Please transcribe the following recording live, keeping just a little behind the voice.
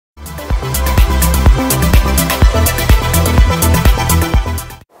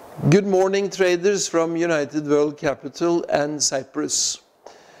Good morning, traders from United World Capital and Cyprus.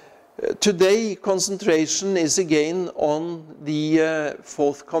 Today, concentration is again on the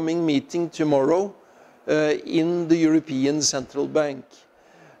forthcoming meeting tomorrow in the European Central Bank.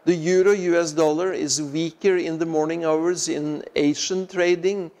 The euro-US dollar is weaker in the morning hours in Asian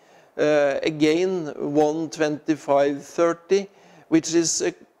trading, again 125.30, which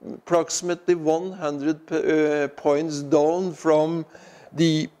is approximately 100 points down from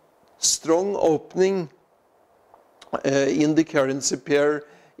the strong opening in the currency pair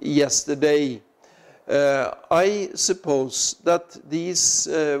yesterday. I suppose that this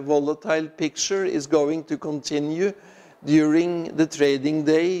volatile picture is going to continue during the trading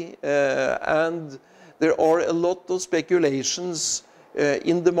day, and there are a lot of speculations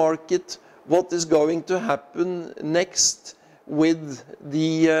in the market what is going to happen next with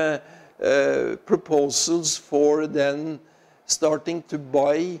the proposals for then starting to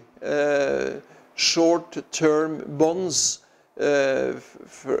buy short-term bonds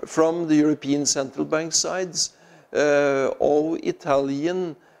from the European Central Bank sides, of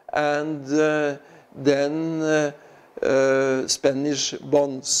Italian and then Spanish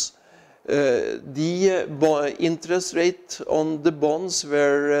bonds. The interest rate on the bonds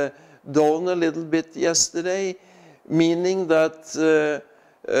were down a little bit yesterday, meaning that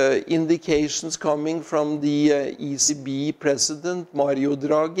indications coming from the ECB president, Mario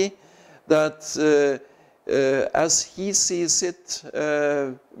Draghi, that as he sees it,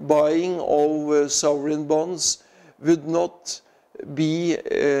 buying of sovereign bonds would not be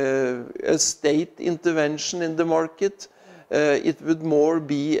a state intervention in the market. It would more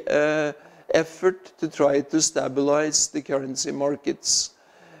be an effort to try to stabilize the currency markets.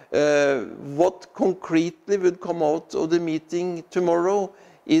 What concretely would come out of the meeting tomorrow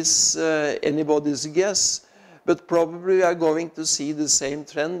is anybody's guess, but probably we are going to see the same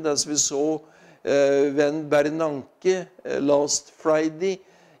trend as we saw when Bernanke last Friday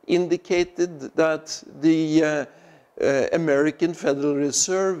indicated that the American Federal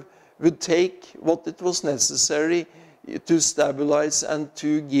Reserve would take what it was necessary to stabilize and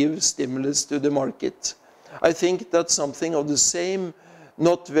to give stimulus to the market. I think that something of the same,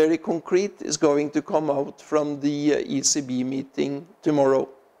 not very concrete, is going to come out from the ECB meeting tomorrow.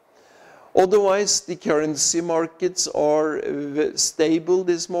 Otherwise, the currency markets are stable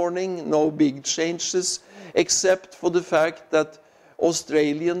this morning, no big changes, except for the fact that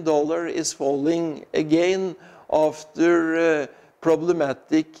Australian dollar is falling again after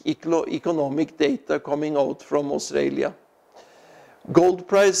problematic economic data coming out from Australia. Gold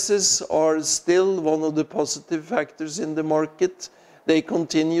prices are still one of the positive factors in the market. They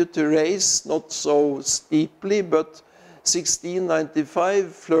continue to rise, not so steeply, but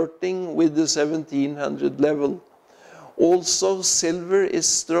 1695 flirting with the 1700 level. Also, silver is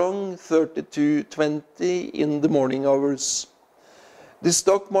strong, 32.20 in the morning hours. The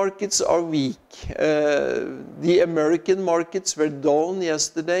stock markets are weak. The American markets were down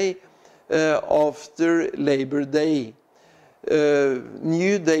yesterday after Labor Day.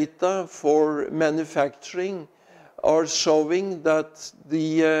 New data for manufacturing are showing that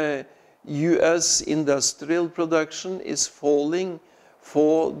the US industrial production is falling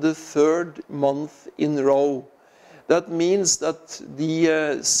for the third month in a row. That means that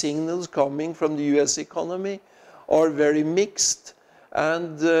the signals coming from the US economy are very mixed,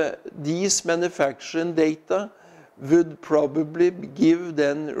 and these manufacturing data would probably give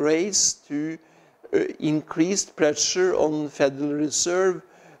then rise to increased pressure on Federal Reserve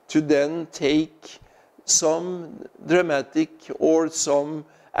to then take some dramatic or some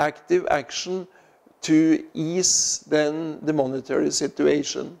active action to ease then the monetary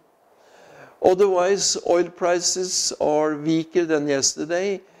situation. Otherwise, oil prices are weaker than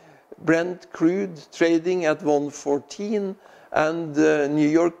yesterday. Brent crude trading at 114 and New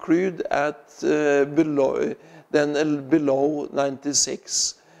York crude at below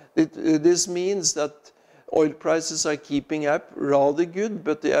 96. This means that oil prices are keeping up rather good,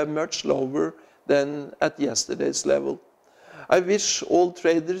 but they are much lower than at yesterday's level. I wish all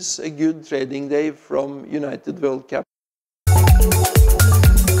traders a good trading day from United World Capital.